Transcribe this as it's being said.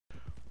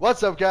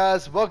What's up,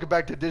 guys? Welcome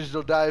back to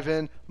Digital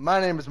Dive-In.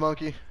 My name is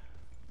Monkey.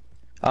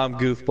 I'm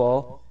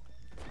Goofball.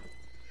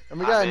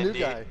 And we got I'm a new Indy.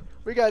 guy.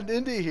 We got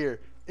Indy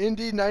here.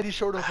 Indy 90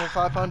 short of a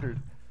 500.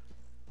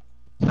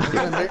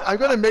 I'm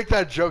gonna make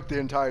that joke the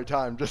entire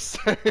time, just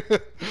saying.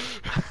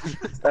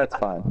 That's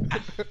fine.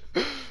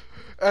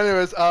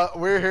 Anyways,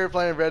 we're here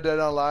playing Red Dead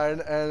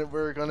Online, and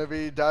we're gonna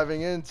be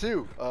diving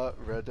into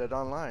Red Dead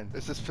Online.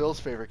 This is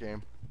Phil's favorite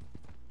game.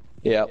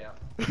 Yep.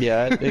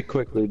 Yeah, it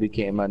quickly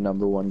became my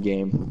 #1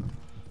 game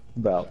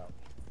about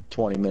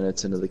 20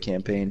 minutes into the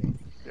campaign.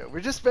 Yeah,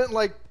 we just spent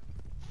like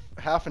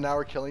half an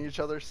hour killing each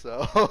other,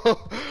 so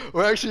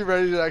we're actually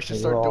ready to actually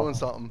start doing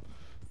something.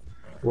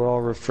 We're all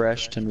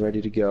refreshed and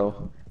ready to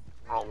go.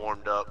 We're all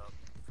warmed up.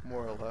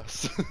 More or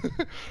less.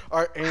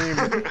 Our aim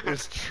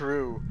is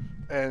true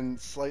and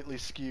slightly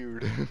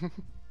skewed.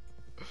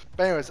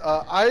 But anyways,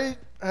 I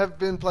have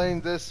been playing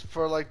this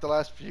for like the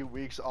last few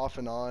weeks off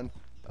and on.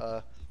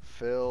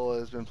 Phil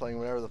has been playing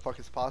whatever the fuck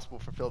is possible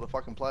for Phil to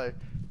fucking play.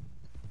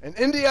 And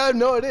Indy, I have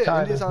no idea.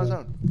 Indy's on his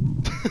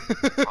own.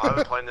 I've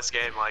been playing this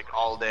game like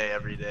all day,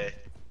 every day.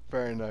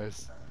 Very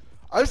nice.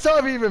 I still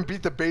haven't even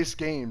beat the base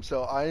game,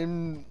 so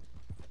I'm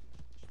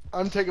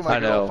taking my I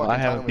know, fucking I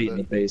haven't time beaten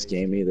the with it. base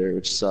game either,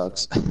 which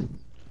sucks.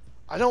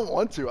 I don't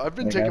want to. I've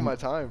been Okay. taking my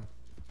time.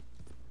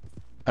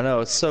 I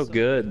know, it's so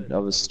good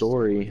of a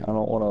story. I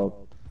don't want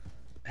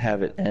to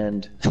have it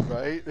end.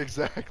 Right?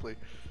 Exactly.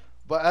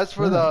 But as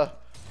for the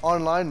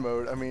online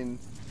mode, I mean,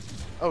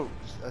 oh,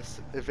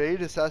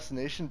 evade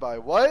assassination by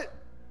what?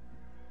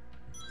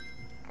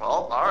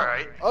 Well,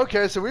 alright.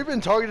 Okay, so we've been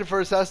targeted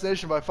for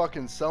assassination by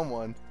fucking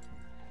someone,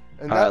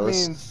 and Alright, that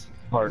let's means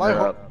partner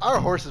up. our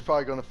horse is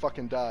probably gonna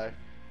fucking die.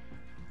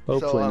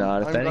 Hopefully So,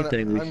 not. If I'm gonna-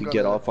 anything, we I'm could gonna-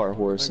 get off our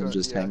horse I'm and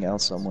gonna- just yeah. hang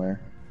out somewhere.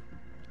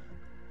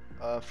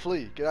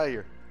 Flee, get out of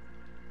here.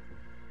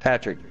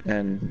 Patrick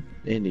and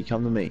Indy,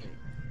 come to me.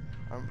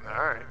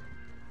 Alright.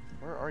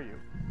 Where are you?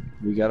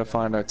 We gotta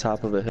find our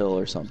top of a hill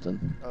or something.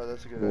 Oh,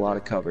 that's a good A idea. lot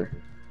of cover.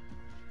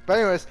 But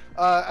anyways,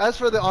 as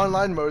for the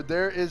online mode,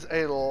 there is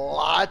a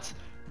lot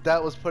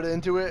that was put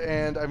into it,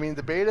 and I mean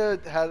the beta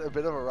had a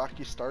bit of a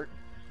rocky start,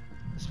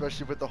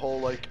 especially with the whole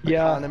like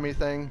Yeah. economy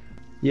thing.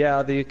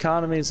 Yeah, the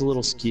economy is a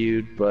little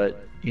skewed,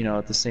 but you know,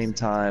 at the same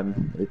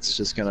time, it's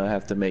just gonna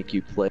have to make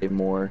you play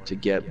more to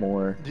get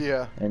more.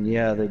 Yeah. And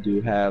yeah, they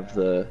do have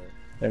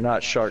they're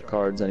not shark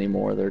cards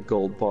anymore, they're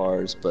gold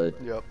bars, but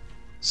Yep.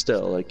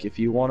 still, like if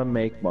you want to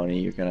make money,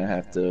 you're gonna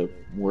have to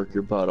work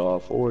your butt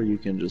off, or you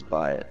can just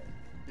buy it.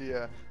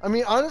 Yeah. I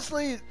mean,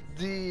 honestly,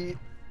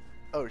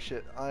 oh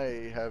shit,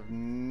 I have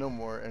no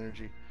more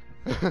energy.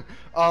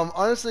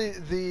 Honestly,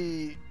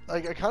 the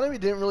economy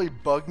didn't really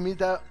bug me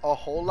that a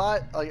whole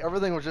lot. Like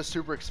everything was just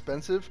super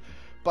expensive,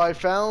 but I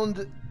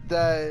found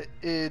that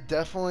it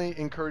definitely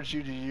encouraged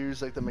you to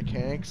use like the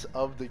mechanics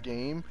of the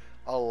game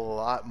a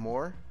lot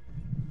more.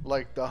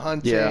 Like the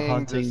hunting. Yeah,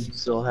 hunting just-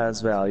 still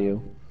has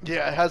value.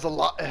 Yeah, it has a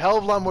hell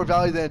of a lot more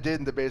value than it did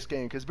in the base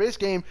game. Because base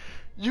game,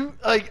 you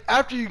like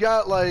after you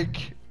got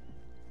like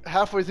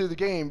halfway through the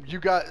game, you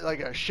got like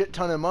a shit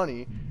ton of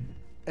money,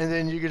 and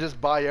then you could just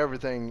buy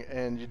everything,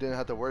 and you didn't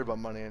have to worry about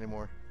money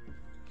anymore.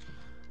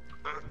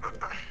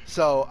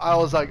 So I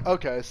was like,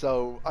 okay,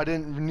 so I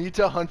didn't need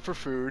to hunt for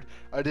food.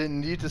 I didn't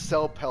need to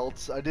sell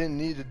pelts. I didn't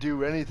need to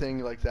do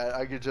anything like that.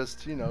 I could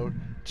just, you know,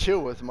 chill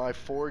with my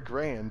 $4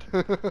 grand.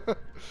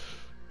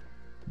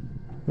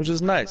 Which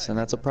is nice, and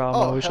that's a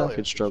problem Oh, I wish hell I yeah.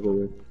 could struggle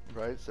with.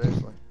 Right,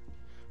 seriously.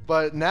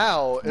 But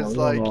now it's we don't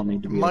like all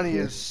need to be money up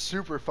here. is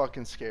super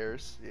fucking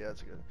scarce. Yeah,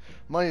 that's good.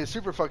 Money is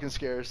super fucking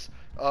scarce.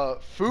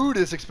 Food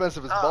is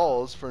expensive as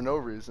balls for no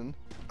reason.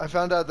 I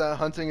found out that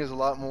hunting is a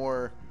lot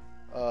more.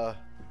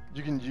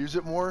 You can use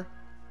it more,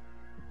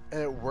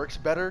 and it works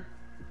better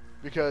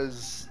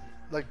because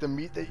like the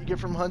meat that you get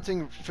from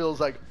hunting fills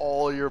like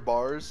all your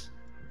bars.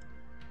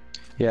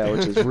 Yeah,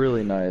 which is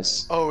really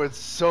nice. Oh, it's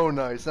so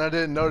nice. And I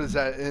didn't notice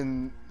that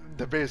in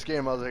the base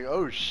game. I was like,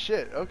 oh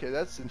shit, okay,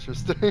 that's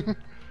interesting.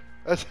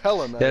 That's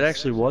hella nice. Yeah, it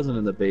actually wasn't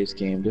in the base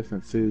game.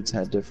 Different foods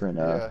had different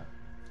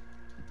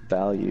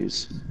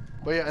values.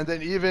 But yeah, and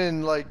then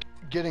even like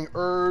getting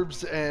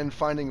herbs and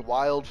finding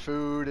wild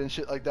food and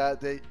shit like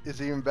that,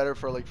 is even better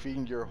for like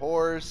feeding your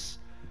horse.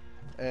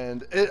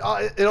 And it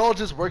all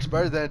just works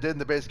better than it did in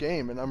the base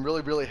game, and I'm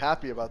really, really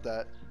happy about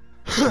that.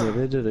 Yeah,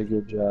 they did a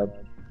good job.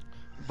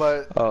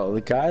 But Oh,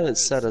 the guy that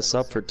set us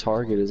up for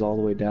target is all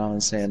the way down in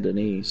Saint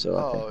Denis, so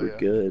I think we're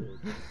good.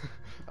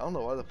 I don't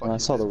know why the fuck. When I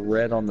saw the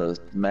red on the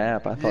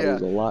map, I thought it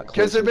was a lot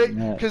because closer than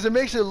that. it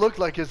makes it look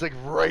like it's like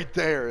right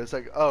there. It's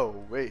like,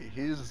 oh wait,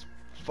 he's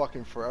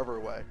fucking forever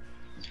away.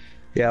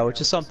 Yeah, which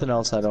is something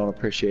else I don't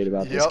appreciate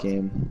about this Yep.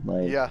 game.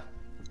 Like, Yeah.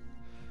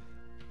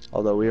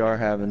 although we are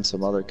having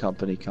some other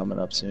company coming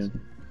up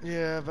soon.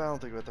 Yeah, but I don't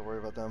think we have to worry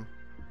about them.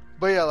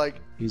 But yeah, like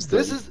He's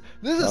this the- is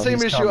the No, same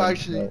he's issue coming,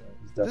 actually. but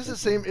he's This is the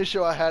same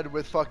issue I had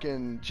with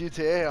fucking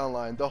GTA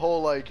Online. The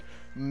whole like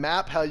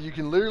map, how you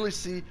can literally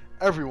see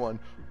everyone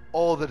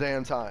all the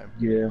damn time.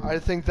 Yeah. I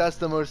think that's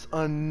the most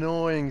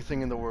annoying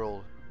thing in the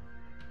world.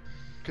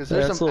 Because Yeah,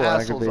 there's it's some a little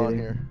assholes on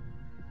aggravating.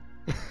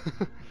 here.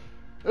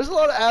 There's a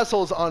lot of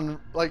assholes on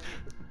like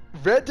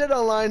Red Dead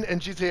Online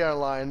and GTA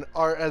Online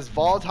are as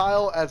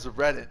volatile as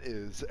Reddit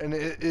is, and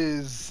it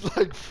is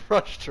like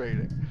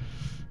frustrating.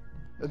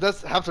 And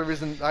that's half the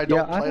reason I don't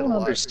Yeah, I play it a don't lot.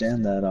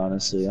 understand that,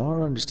 honestly. I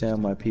don't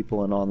understand why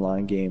people in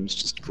online games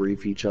just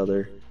grief each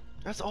other.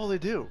 That's all they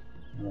do.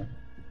 Yeah.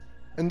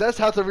 And that's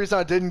half the reason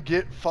I didn't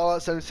get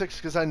Fallout 76,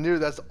 because I knew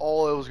that's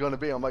all it was going to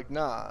be. I'm like,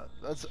 nah,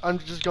 I'm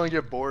just going to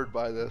get bored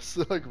by this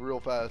like real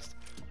fast.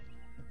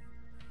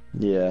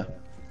 Yeah.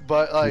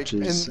 But like Which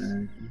is,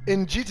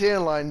 in GTA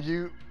Online,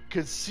 you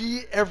could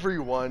see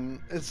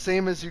everyone the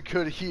same as you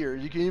could here.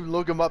 You can even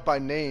look them up by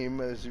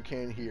name as you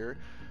can here.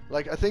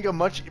 Like, I think a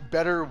much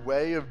better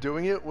way of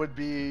doing it would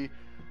be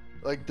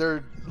like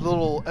their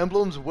little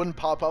emblems wouldn't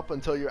pop up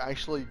until you're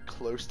actually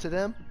close to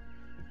them.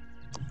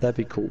 that'd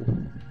be cool.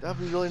 That'd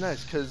be really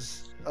nice,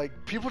 because like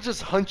people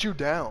just hunt you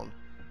down.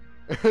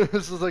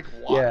 This is like,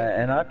 why?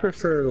 Yeah, and I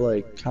prefer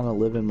like kind of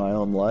living my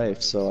own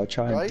life, so I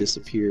try and Right?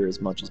 disappear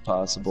as much as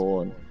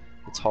possible, and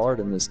it's hard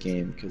in this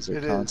game because they're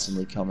It is.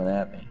 constantly coming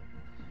at me.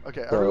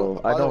 Okay, So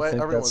by I the don't way,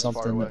 think everyone's that's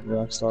far something away. that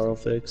Rockstar will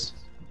fix.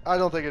 I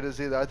don't think it is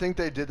either. I think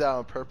they did that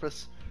on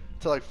purpose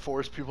to like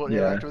force people to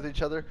Yeah. interact with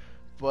each other.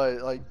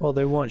 But like, Well,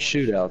 they want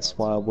shootouts,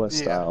 Wild West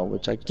Yeah. style,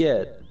 which I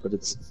get, but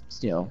it's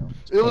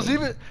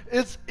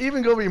it's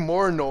even gonna be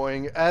more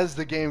annoying as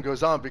the game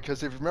goes on,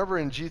 because if you remember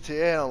in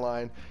GTA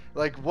Online,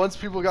 like once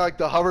people got like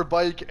the hover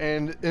bike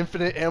and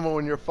infinite ammo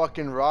in your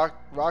fucking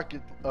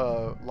rocket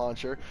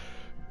launcher,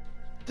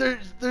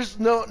 there's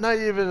not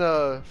even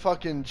a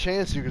fucking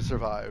chance you could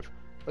survive.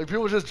 Like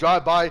people just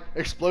drive by,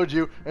 explode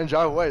you, and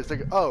drive away. It's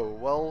like, oh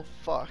well,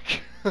 fuck.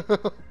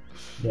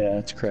 Yeah,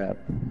 it's crap.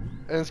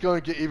 And it's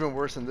going to get even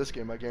worse in this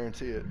game, I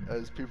guarantee it,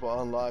 as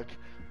people unlock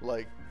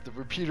like the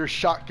repeater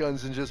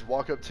shotguns and just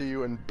walk up to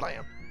you and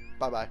blam,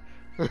 bye bye.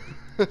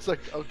 It's like,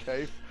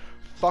 okay,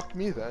 fuck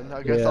me then.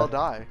 I guess Yeah. I'll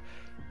die.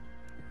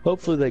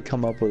 Hopefully they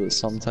come up with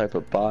some type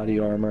of body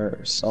armor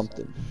or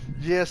something.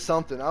 Yeah,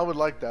 something. I would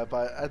like that,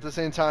 but at the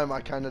same time, I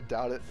kind of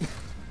doubt it.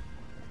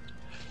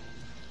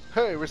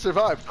 Hey, we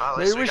survived. Well, at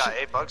Maybe least we we got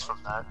should, $8 from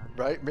that.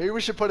 right? Maybe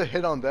we should put a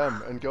hit on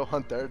them and go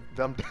hunt them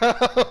down.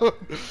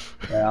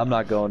 Yeah, I'm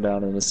not going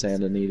down into Saint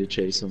Denis to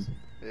chase them.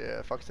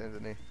 Yeah, fuck Saint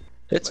Denis.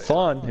 It's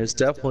fun. It's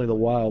definitely the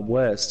Wild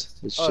West.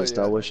 It's Oh, just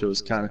yeah. I wish it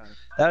was kind of.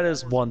 That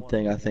is one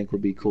thing I think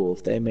would be cool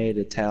if they made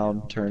a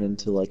town turn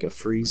into like a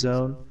free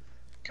zone,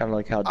 kind of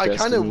like how I kind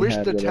Destiny of wish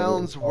had the whatever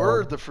towns it's were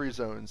called. the free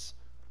zones.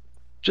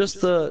 Just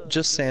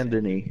Saint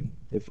Denis.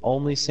 If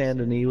only Saint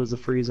Denis was a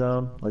free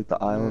zone, like the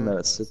island that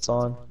it sits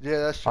on, Yeah,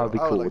 that's true. I would be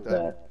I cool would like with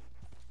that.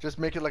 Just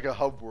make it like a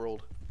hub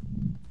world,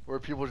 where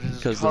people just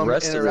Because the come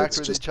rest of interact it's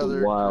with just each the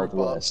other. Wild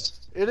group up.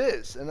 West. It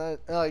is, and I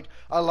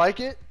like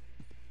it,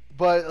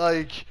 but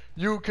like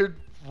you could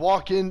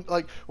walk in,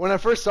 like when I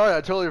first started,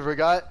 I totally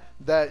forgot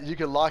that you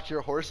could lock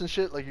your horse and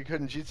shit like you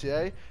could in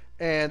GTA.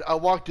 And I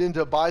walked in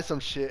to buy some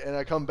shit, and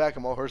I come back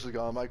and my horse is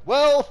gone. I'm like,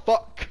 well,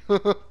 fuck.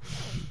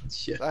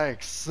 Yeah.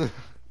 Thanks.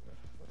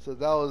 So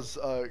that was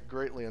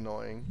greatly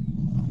annoying.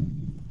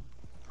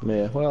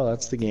 Yeah, well,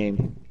 that's the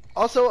game.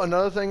 Also,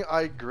 another thing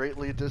I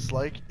greatly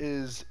dislike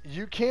is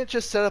you can't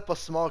just set up a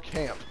small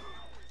camp.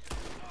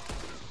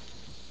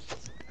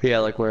 Yeah,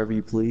 like wherever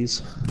you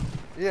please.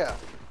 Yeah,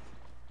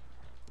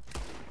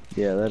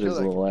 Yeah, that Feel is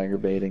a like- little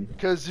aggravating.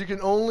 because you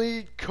can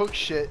only cook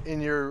shit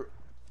in your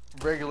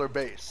regular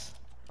base.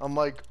 I'm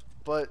like,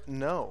 but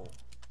no.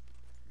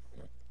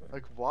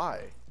 Like,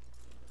 why?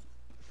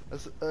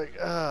 It's like,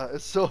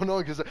 it's so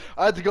annoying because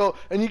I had to go,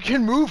 and you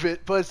can move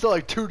it, but it's still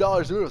like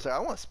 $2 to move. It's like, I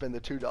want to spend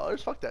the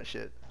 $2. Fuck that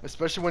shit.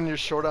 Especially when you're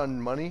short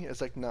on money. It's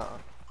like, nah.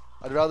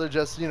 I'd rather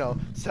just,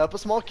 set up a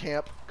small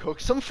camp, cook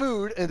some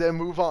food, and then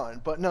move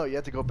on. But no, you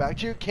have to go back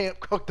to your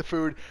camp, cook the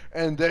food,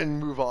 and then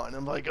move on.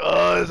 I'm like,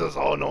 oh, this is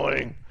so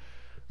annoying.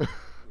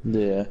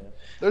 Yeah.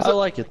 There's I a-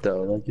 like it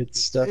though. Like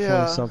it's definitely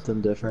Yeah.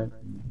 something different.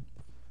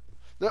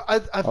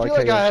 I I feel like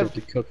like how I you have. have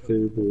to cook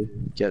food to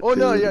get Oh food.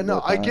 no, yeah, and no,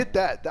 I whatnot. get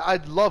that.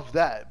 I'd love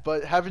that,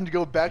 but having to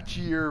go back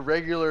to your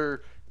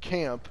regular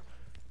camp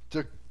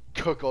to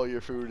cook all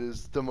your food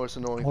is the most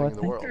annoying Well, I thing in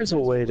the think world. there's a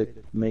way to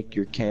make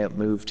your camp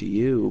move to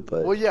you,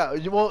 but Well, yeah,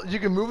 you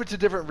can move it to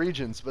different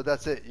regions, but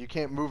that's it. You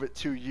can't move it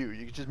to you.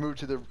 You can just move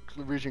to the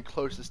region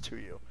closest to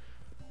you.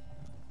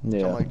 So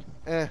yeah. I'm like,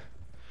 eh.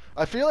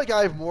 I feel like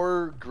I have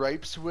more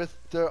gripes with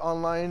the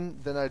online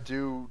than I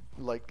do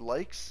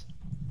likes.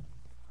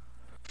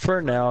 For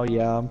now,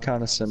 yeah, I'm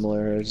kind of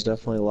similar. There's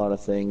definitely a lot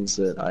of things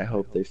that I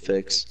hope they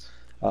fix.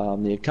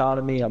 The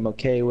economy, I'm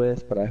okay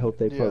with, but I hope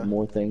they Yeah. put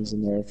more things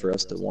in there for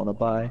us to want to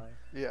buy.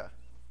 Yeah.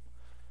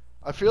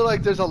 I feel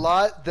like there's a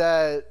lot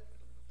that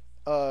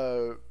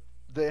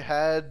they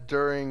had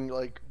during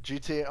like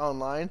GTA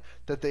Online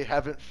that they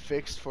haven't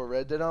fixed for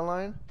Red Dead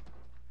Online.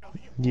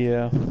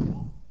 Yeah.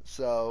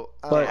 So,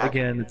 I don't But know.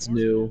 again, it's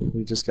new.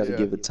 We just got to Yeah.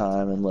 give it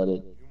time and let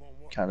it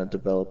kind of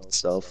develop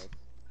itself.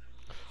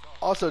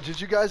 Also, did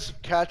you guys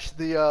catch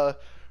the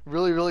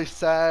really, really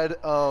sad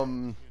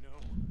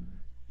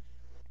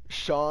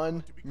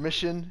Sean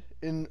mission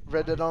in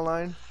Red Dead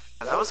Online?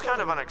 That was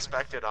kind of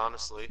unexpected,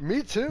 honestly.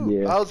 Me too.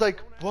 Yeah. I was like,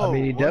 whoa. I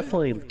mean, he what?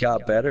 definitely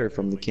got better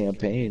from the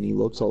campaign. He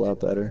looks a lot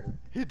better.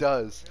 He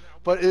does.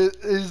 But it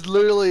is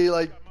literally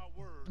like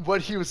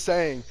what he was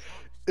saying.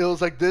 It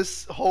was like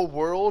this whole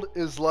world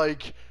is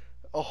like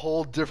a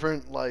whole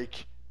different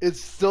like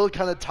it's still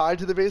kind of tied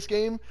to the base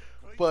game,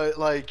 but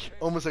like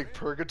almost like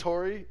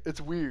purgatory.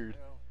 It's weird.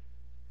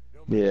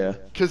 Yeah.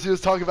 Because he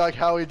was talking about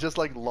how he just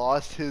like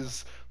lost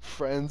his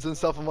friends and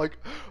stuff. I'm like,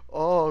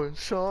 oh,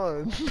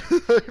 Sean,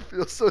 I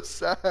feel so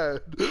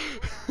sad.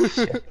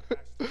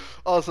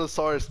 Also,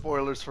 sorry,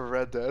 spoilers for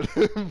Red Dead,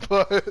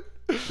 but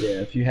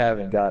Yeah, if you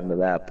haven't gotten to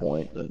that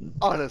point, then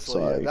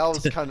honestly, sorry. yeah,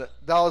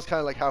 that was kind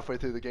of like halfway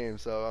through the game.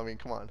 So I mean,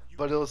 come on.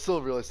 But it was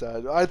still really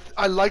sad.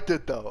 I liked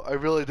it though. I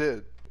really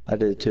did. I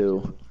did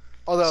too.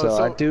 Although,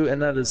 So I do, and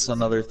that is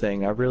another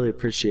thing. I really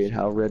appreciate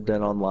how Red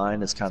Dead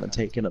Online is kind of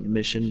taking a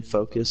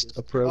mission-focused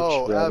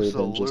approach rather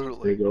than just a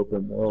big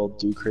open world,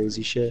 do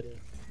crazy shit.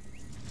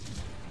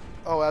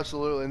 Oh,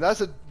 absolutely, and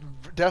that's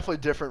definitely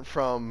different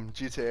from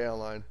GTA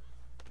Online.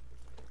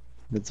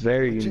 It's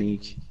very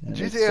unique.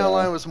 GTA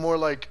Online was more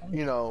like,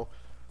 you know,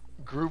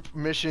 group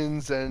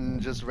missions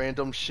and just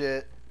random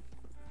shit.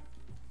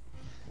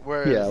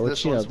 Whereas yeah,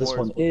 which this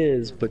one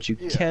is, but you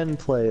Yeah. can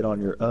play it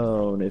on your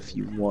own if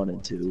you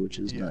wanted to, which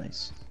is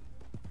nice.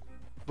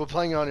 But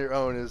playing on your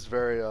own is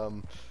very,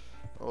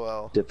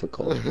 well...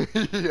 Difficult.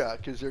 Yeah,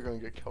 because you're going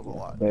to get killed a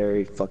lot.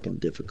 Very fucking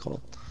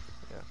difficult.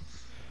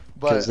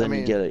 But, Because then I mean,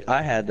 you get it.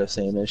 I had the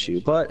same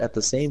issue, but at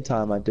the same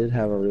time, I did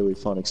have a really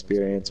fun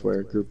experience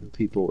where a group of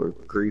people were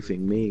griefing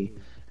me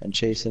and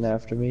chasing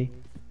after me,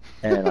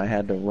 and I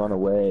had to run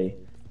away.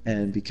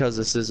 And because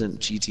this isn't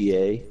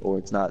GTA, or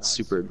it's not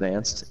super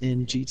advanced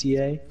in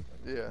GTA,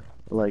 yeah.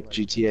 like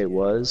GTA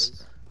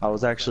was, I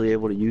was actually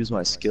able to use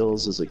my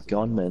skills as a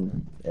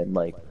gunman and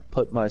like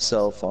put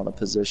myself on a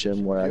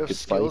position where You I have could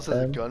skills fight as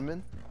a them.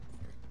 gunman?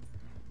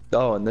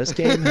 Oh, in this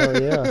game, hell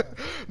yeah!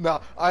 No,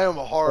 I am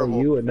horrible.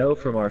 Oh, you would know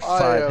from our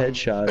 5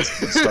 headshots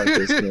to start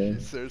this game.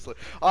 Seriously,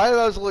 I am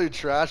absolutely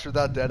trash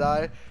without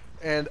Deadeye,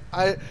 and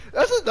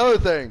that's another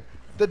thing.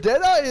 The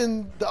Deadeye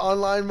in the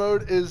online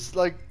mode is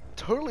like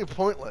totally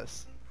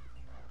pointless.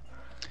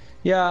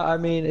 Yeah, I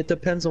mean, it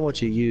depends on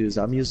what you use.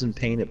 I'm using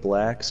painted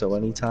black, so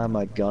anytime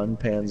my gun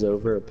pans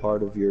over a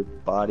part of your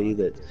body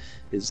that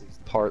is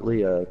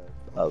partly a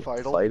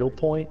vital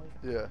point,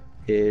 Yeah.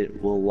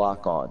 it will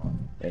lock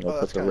on, and it'll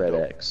put the red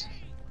X.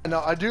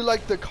 Now, I do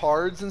like the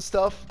cards and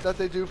stuff that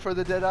they do for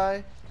the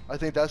Deadeye. I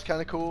think that's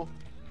kind of cool.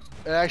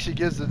 It actually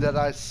gives the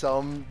Deadeye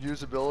some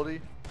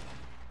usability.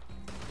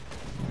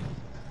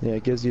 Yeah,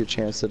 it gives you a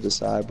chance to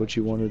decide what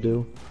you want to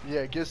do.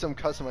 Yeah, it gives some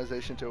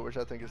customization to it, which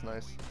I think is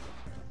nice.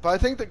 But I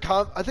think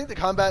the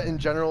combat in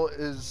general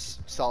is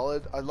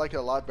solid. I like it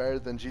a lot better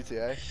than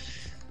GTA.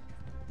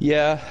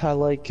 Yeah, I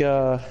like,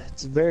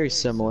 it's very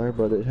similar,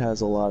 but it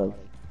has a lot of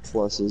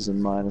pluses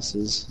and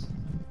minuses.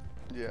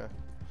 Yeah.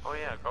 Oh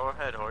yeah, go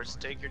ahead, horse.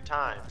 Take your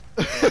time.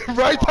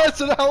 Right, that's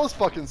what I was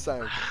fucking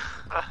saying.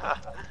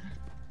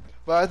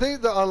 But I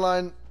think the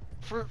online,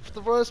 for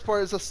the most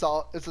part, it's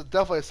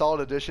definitely a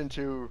solid addition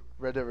to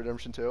Red Dead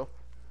Redemption 2.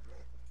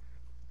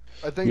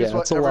 I think it's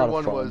what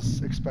everyone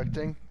was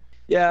expecting.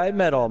 Yeah, I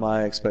met all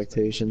my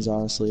expectations,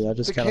 honestly. I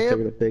just kind of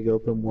figured a big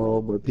open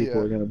world where people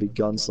are going to be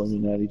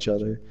gunslinging at each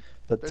other.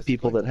 But the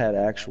people that had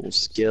actual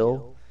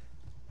skill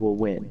will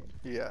win.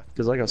 Yeah.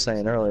 Because like I was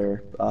saying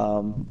earlier,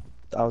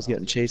 I was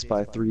getting chased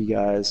by 3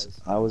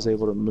 guys. I was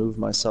able to move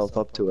myself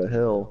up to a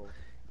hill,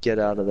 get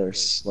out of their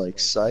like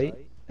sight,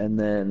 and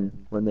then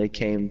when they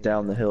came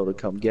down the hill to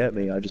come get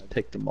me, I just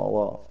picked them all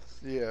off.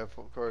 Yeah,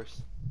 of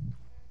course.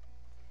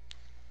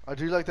 I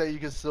do like that you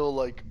can still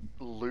like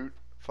loot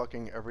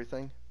fucking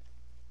everything.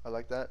 I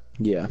like that.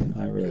 Yeah,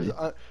 I really.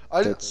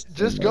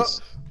 Just go.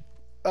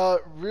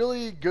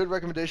 Really good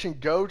recommendation.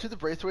 Go to the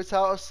Braithwaite's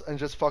house and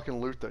just fucking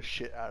loot the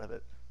shit out of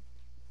it.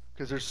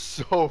 Because there's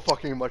so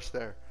fucking much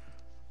there.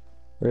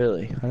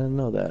 Really? I didn't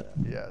know that.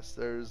 Yes,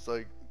 there's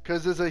like,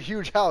 because there's a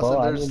huge house Well,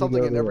 and there's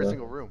something in every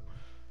single room.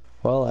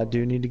 Well, I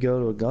do need to go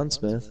to a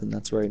gunsmith, and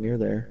that's right near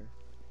there.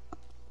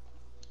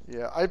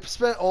 Yeah, I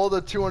spent all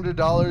the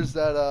 $200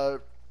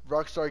 that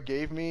Rockstar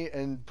gave me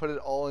and put it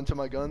all into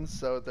my guns,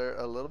 so they're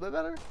a little bit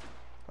better.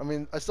 I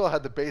mean, I still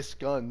had the base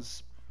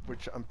guns,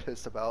 which I'm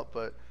pissed about,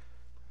 but...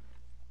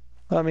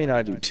 I mean,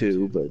 I do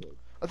too, but...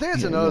 I think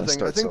that's another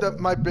thing. I think that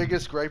my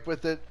biggest gripe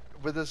with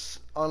this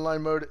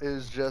online mode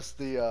is just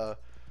the,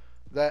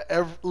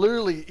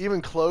 literally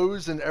even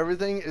clothes and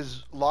everything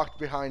is locked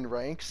behind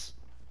ranks.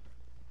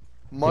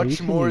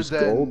 Much more than... You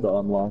can use gold to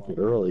unlock it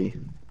early.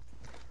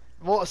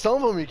 Well,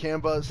 some of them you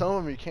can, but some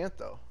of them you can't,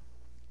 though.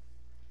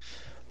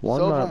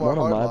 One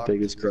of my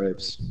biggest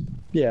gripes.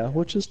 Yeah,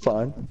 which is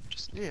fine.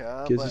 Just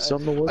gives you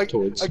something to work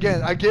towards.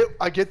 Again, I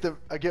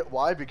get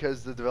why,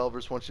 because the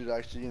developers want you to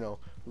actually, you know,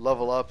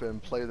 level up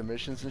and play the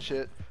missions and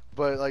shit.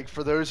 But like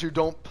for those who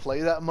don't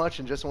play that much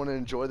and just want to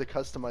enjoy the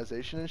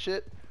customization and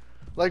shit,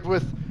 like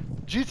with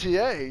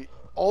GTA,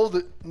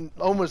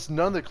 almost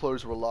none of the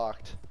clothes were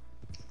locked.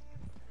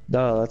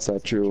 No, that's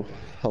not true.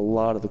 A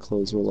lot of the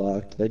clothes were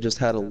locked. They just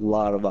had a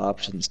lot of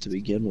options to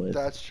begin with.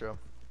 That's true.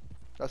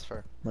 That's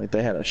fair. Like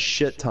they had a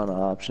shit ton of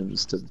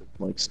options to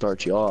like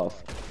start you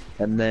off.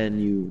 And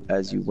then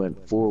as you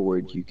went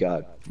forward, you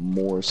got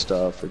more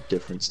stuff or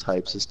different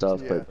types of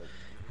stuff. Yeah. But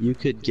you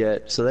could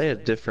get, so they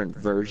had different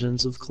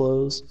versions of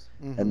clothes,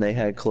 and they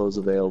had clothes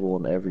available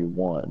in every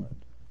one.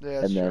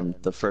 Yeah, that's And then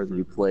true. the further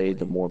you played,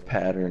 the more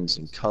patterns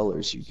and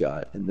colors you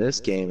got. In this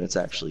game, it's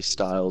actually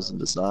styles and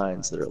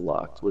designs that are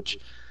locked, which,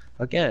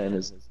 again,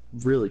 is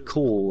really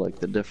cool. Like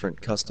the different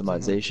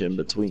customization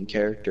between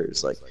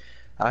characters. Like,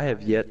 I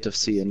have yet to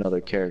see another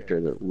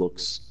character that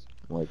looks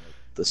like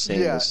the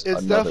same Yeah, as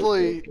another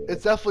character.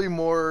 it's definitely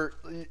more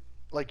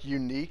like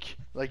unique.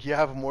 Like you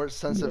have more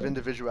sense of Yeah.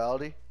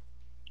 individuality.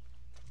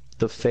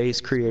 The face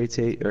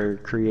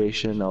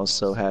creation, I was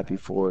so happy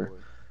for.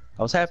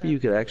 I was happy you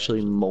could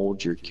actually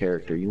mold your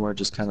character. You weren't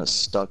just kind of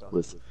stuck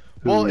with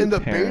who Well, your in the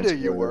parents beta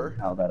you were were.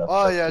 and how that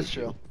Oh yeah, affected that's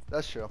true. you.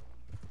 That's true.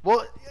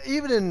 Well,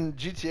 even in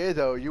GTA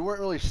though, you weren't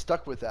really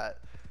stuck with that,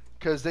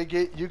 because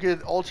you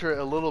could alter it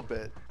a little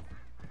bit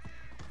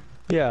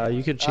Yeah,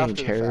 you could change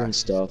after the hair and fact.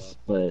 stuff,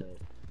 but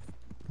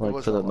like for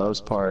wasn't the a lot.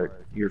 most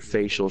part, your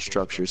facial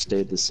structure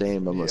stayed the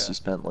same unless Yeah. you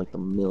spent like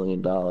 $1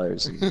 million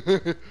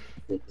and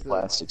did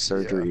plastic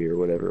surgery or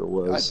whatever it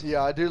was.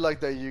 Yeah, I do like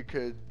that you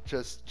could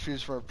just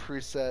choose from a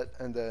preset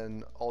and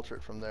then alter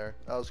it from there.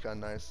 That was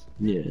kind of nice.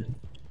 Yeah.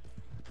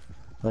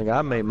 Like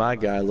I made my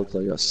guy look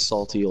like a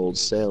salty old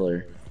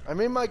sailor. I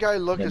made my guy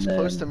look And as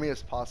close to then- me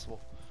as possible.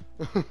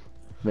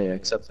 Yeah,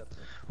 except,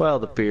 well,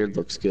 the beard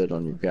looks good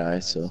on your guy,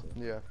 so.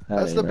 Yeah, That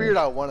that's the ain't beard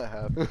right. I want to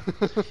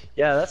have.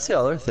 Yeah, that's the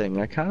other thing.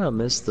 I kind of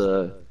miss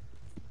the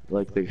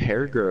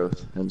hair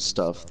growth and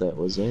stuff that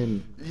was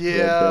in Red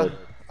Yeah, Dead.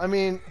 I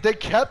mean, they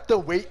kept the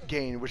weight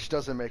gain, which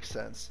doesn't make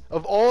sense.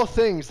 Of all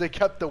things, they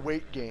kept the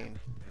weight gain.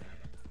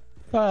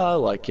 Well, I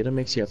like it. It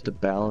makes you have to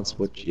balance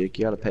what you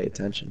gotta pay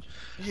attention.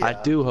 I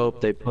Yeah. do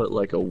hope they put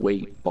like a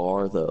weight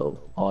bar though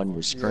on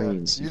your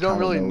screens. You don't kinda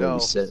really where know. You,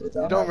 sit You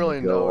without don't having to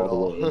really go know at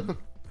all the way all. in.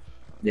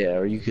 Yeah,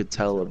 or you could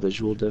tell a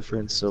visual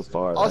difference. So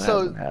far, that Also-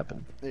 hasn't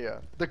happened. Yeah,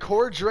 the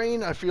core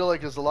drain I feel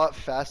like is a lot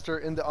faster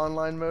in the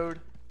online mode,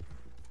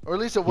 or at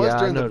least it was Yeah, I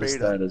during the noticed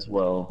beta. that as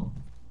well.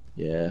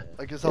 Yeah.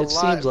 Like it's a It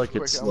lot seems like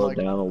quicker. it's I'm slowed like,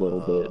 down a little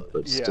bit,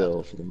 but yeah.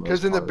 still, for the most part.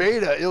 Because in the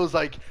beta, it was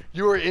like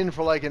you were in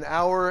for like an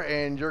hour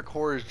and your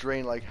core is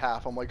drained like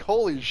half. I'm like,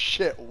 holy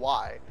shit,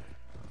 why?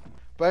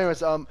 But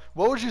anyways, what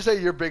would you say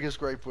your biggest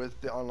gripe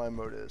with the online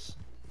mode is,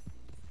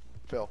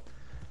 Phil?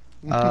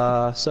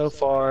 So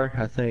far,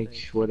 I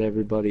think what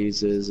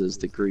everybody's is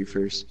the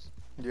griefers.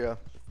 Yeah.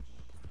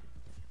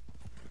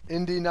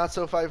 Indie not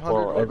so 500.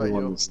 Well, what about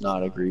everyone you? that's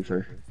not a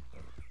griefer.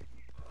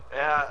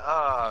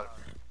 Yeah,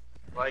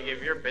 like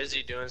if you're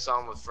busy doing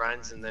something with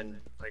friends and then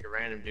like a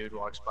random dude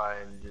walks by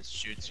and just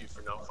shoots you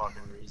for no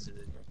fucking reason,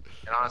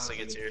 it honestly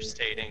gets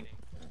irritating.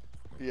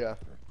 Yeah,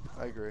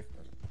 I agree.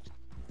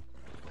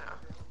 Yeah.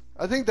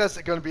 I think that's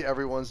going to be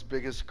everyone's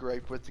biggest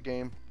gripe with the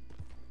game.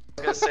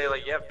 I was gonna say,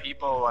 like, you have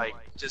people like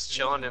just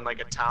chilling in like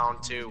a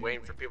town too,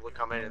 waiting for people to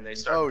come in, and they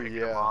start Oh, picking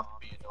yeah. them off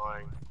and be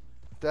annoying.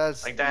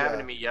 That's Like that yeah. happened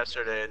to me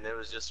yesterday, and it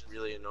was just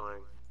really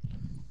annoying.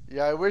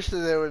 Yeah, I wish that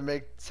they would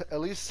make at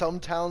least some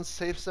towns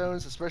safe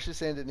zones, especially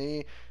Saint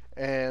Denis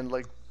and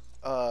like,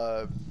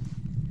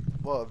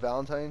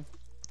 Valentine.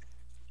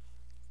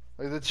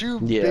 Like the two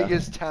Yeah.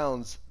 biggest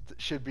towns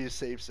should be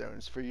safe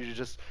zones for you to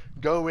just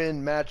go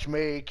in, match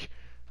make,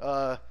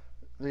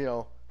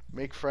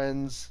 make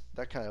friends,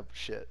 that kind of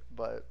shit.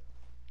 But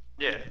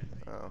Yeah.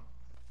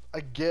 I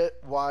get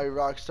why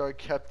Rockstar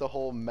kept the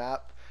whole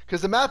map,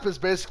 because the map is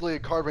basically a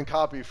carbon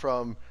copy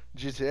from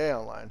GTA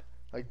Online.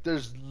 Like,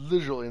 there's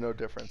literally no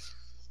difference.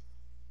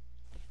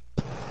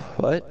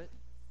 What?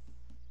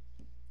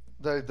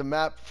 The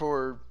map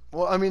for,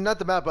 well, I mean, not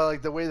the map, but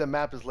like the way the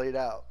map is laid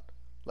out,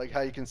 like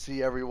how you can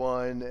see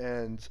everyone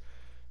and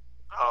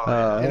Oh, I was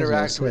gonna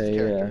interact with say,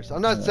 characters. yeah.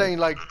 I'm not Yeah. saying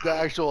like the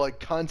actual like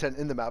content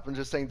in the map. I'm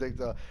just saying that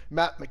the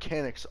map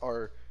mechanics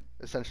are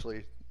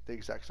essentially the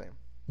exact same.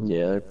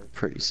 Yeah, they're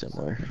pretty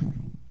similar.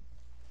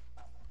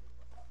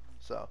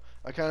 So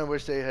I kind of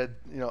wish they had,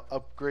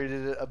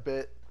 upgraded it a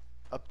bit,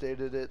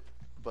 updated it,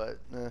 but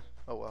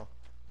oh well.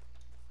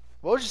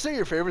 What would you say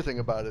your favorite thing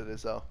about it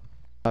is, though?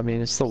 I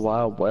mean, it's the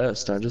Wild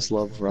West. I just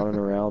love running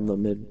around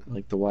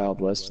the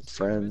Wild West with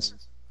friends.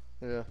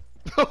 Yeah.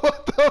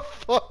 What the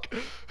fuck?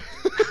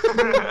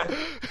 Have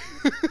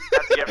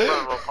to get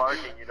front row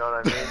parking, you know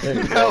what I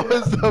mean? That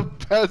was the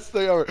best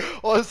thing ever.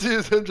 All I see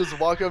is him just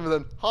walk up and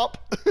then hop.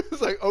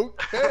 It's like,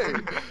 okay.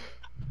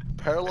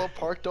 Parallel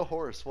park to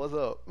horse. What's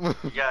up? You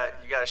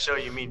gotta show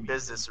you mean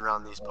business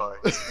around these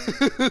parts.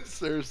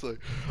 Seriously.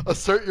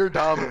 Assert your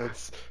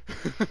dominance.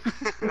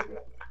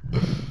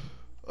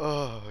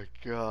 Oh my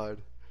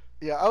god.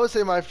 Yeah, I would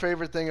say my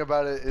favorite thing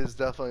about it is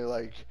definitely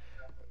like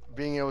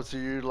being able to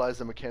utilize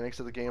the mechanics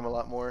of the game a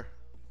lot more.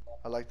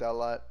 I like that a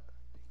lot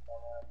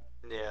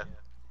Yeah.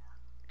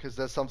 because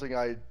that's something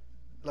I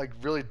like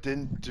really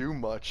didn't do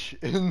much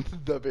in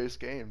the base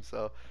game.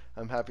 So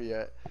I'm happy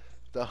that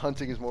the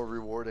hunting is more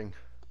rewarding.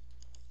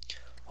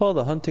 Well,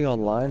 the hunting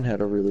online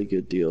had a really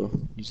good deal.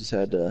 You just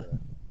had to,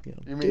 You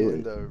do mean it.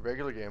 in the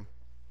regular game?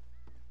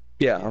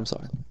 Yeah, I'm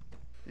sorry.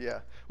 Yeah.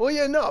 Well,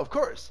 yeah, no, of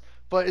course.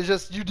 But it's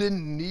just you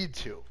didn't need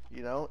to.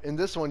 You know, in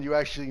this one you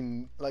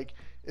actually like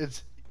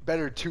it's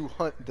better to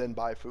hunt than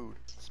buy food.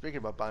 Speaking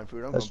about buying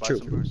food, I'm That's gonna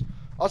buy true. some booze.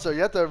 Also,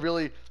 you have to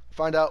really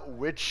find out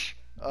which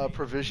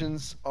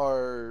provisions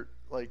are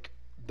like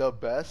the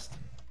best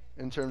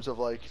in terms of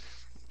like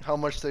how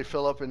much they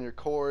fill up in your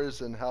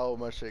cores and how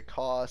much they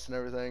cost and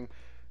everything.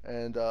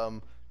 And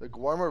the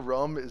Guarma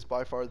rum is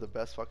by far the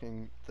best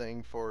fucking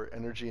thing for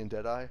energy and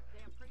Deadeye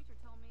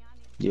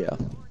Yeah.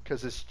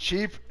 because it's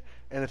cheap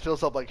and it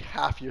fills up like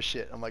half your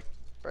shit. I'm like,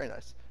 very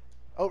nice.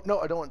 Oh no,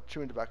 I don't want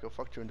chewing tobacco.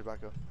 Fuck chewing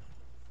tobacco.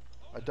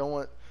 I don't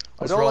want.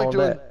 What's I don't wrong like with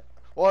doing. that?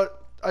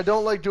 What I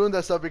don't like doing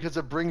that stuff because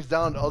it brings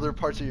down other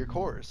parts of your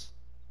cores.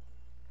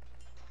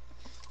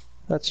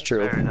 That's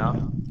true. Fair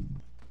enough.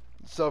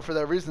 So for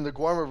that reason, the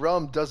Guarma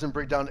rum doesn't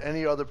break down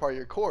any other part of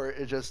your core.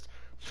 It just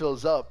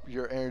fills up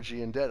your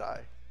energy and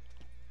Deadeye.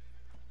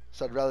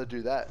 So I'd rather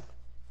do that.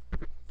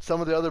 Some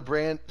of the other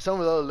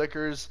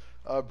liquors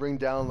bring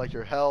down like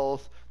your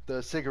health.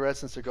 The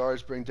cigarettes and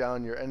cigars bring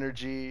down your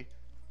energy.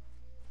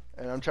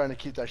 And I'm trying to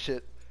keep that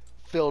shit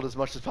filled as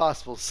much as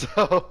possible.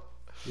 So.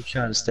 You're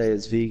trying to stay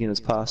as vegan as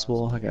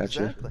possible. I got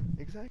you.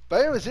 Exactly.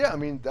 But anyways, yeah, I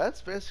mean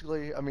that's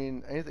basically. I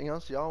mean, anything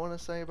else y'all want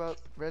to say about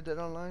Red Dead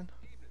Online?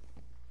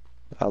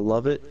 I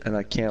love it, and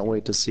I can't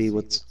wait to see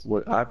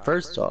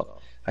first off,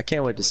 I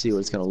can't wait to see what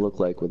it's gonna look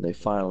like when they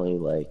finally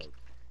like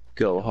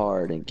go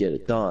hard and get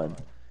it done.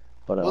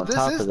 But Well, on this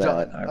top is of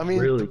that, done. I I mean,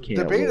 really the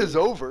can't beta's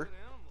wait. over.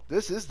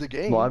 This is the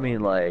game. Well, I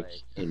mean, like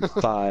in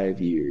 5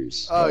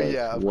 years. Oh, like,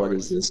 yeah, of what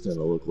course. is this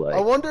gonna look like?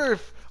 I wonder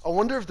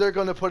if they're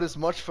going to put as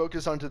much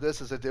focus onto this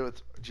as they did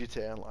with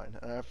GTA Online,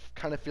 and I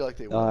kind of feel like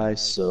they will. I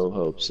so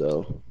hope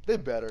so. They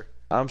better.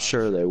 I'm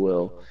sure they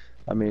will.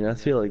 I mean, I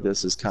feel like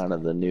this is kind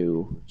of the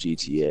new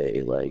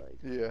GTA. Like,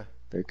 Yeah.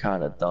 they're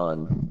kind of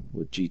done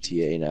with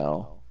GTA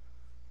now.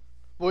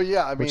 Well,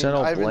 yeah. I mean, Which I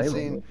don't haven't blame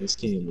seen. them. This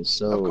game is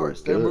so Of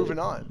course, they're good. moving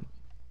on.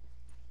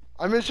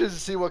 I'm interested to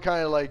see what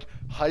kind of like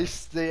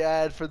heists they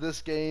add for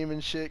this game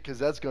and shit, because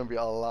that's going to be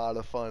a lot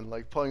of fun.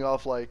 Like pulling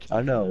off like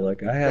I know,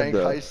 like I had bank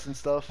heists and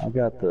stuff. I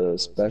got the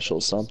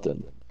special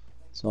something,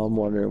 so I'm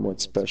wondering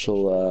what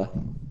special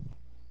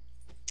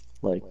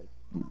like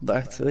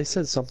they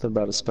said something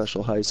about a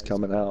special heist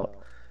coming out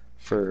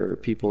for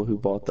people who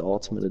bought the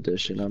Ultimate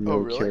Edition. I'm Oh,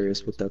 really really?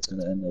 curious what that's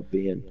gonna end up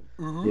being.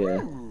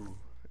 Yeah. Ooh,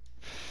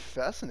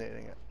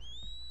 fascinating.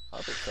 I'll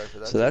be excited for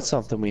that. So that's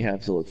something we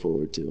have to look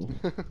forward to.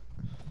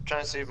 I'm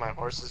trying to see if my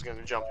horse is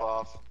gonna jump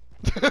off.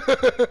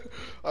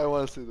 I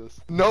want to see this.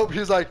 Nope,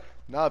 he's like,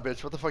 nah,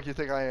 bitch. What the fuck you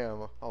think I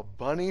am? A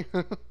bunny?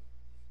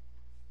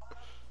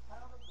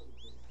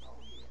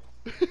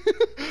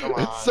 Come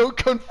on. It's so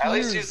confused. At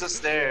least use the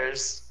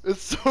stairs.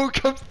 It's so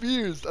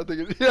confused. I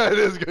think yeah, it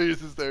is gonna use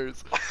the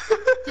stairs.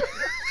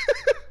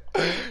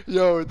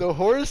 Yo, the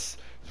horse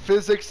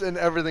physics and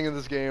everything in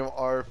this game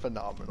are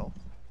phenomenal.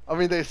 I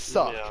mean, they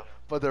suck, Yeah.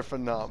 but they're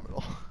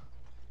phenomenal.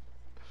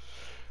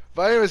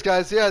 But anyways,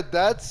 guys, yeah,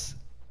 that's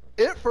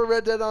it for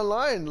Red Dead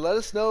Online. Let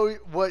us know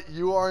what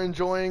you are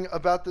enjoying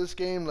about this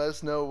game. Let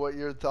us know what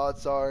your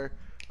thoughts are,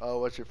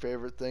 what your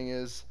favorite thing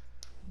is.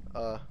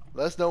 Let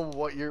us know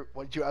what you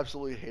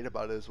absolutely hate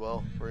about it as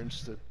well. We're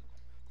interested.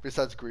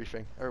 Besides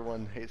griefing,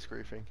 everyone hates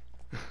griefing.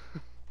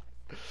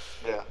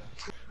 Yeah.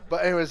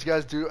 But anyways,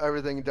 guys, do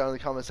everything down in the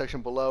comment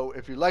section below.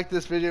 If you like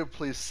this video,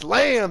 please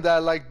slam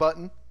that like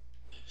button.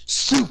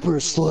 Super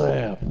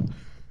Slam!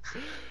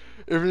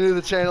 If you're new to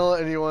the channel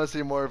and you want to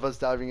see more of us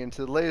diving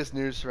into the latest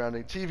news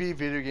surrounding TV,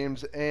 video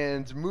games,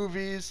 and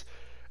movies,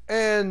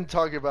 and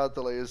talking about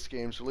the latest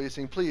games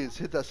releasing, please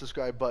hit that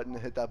subscribe button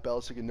and hit that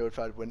bell so you get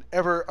notified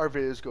whenever our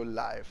videos go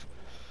live.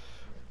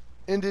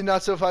 Indy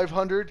Not So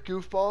 500,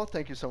 Goofball,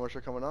 thank you so much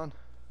for coming on.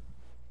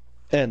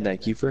 And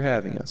thank you for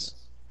having us.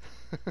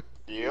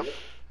 Yep.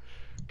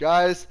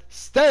 Guys,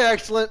 stay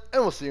excellent,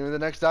 and we'll see you in the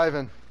next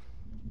dive-in.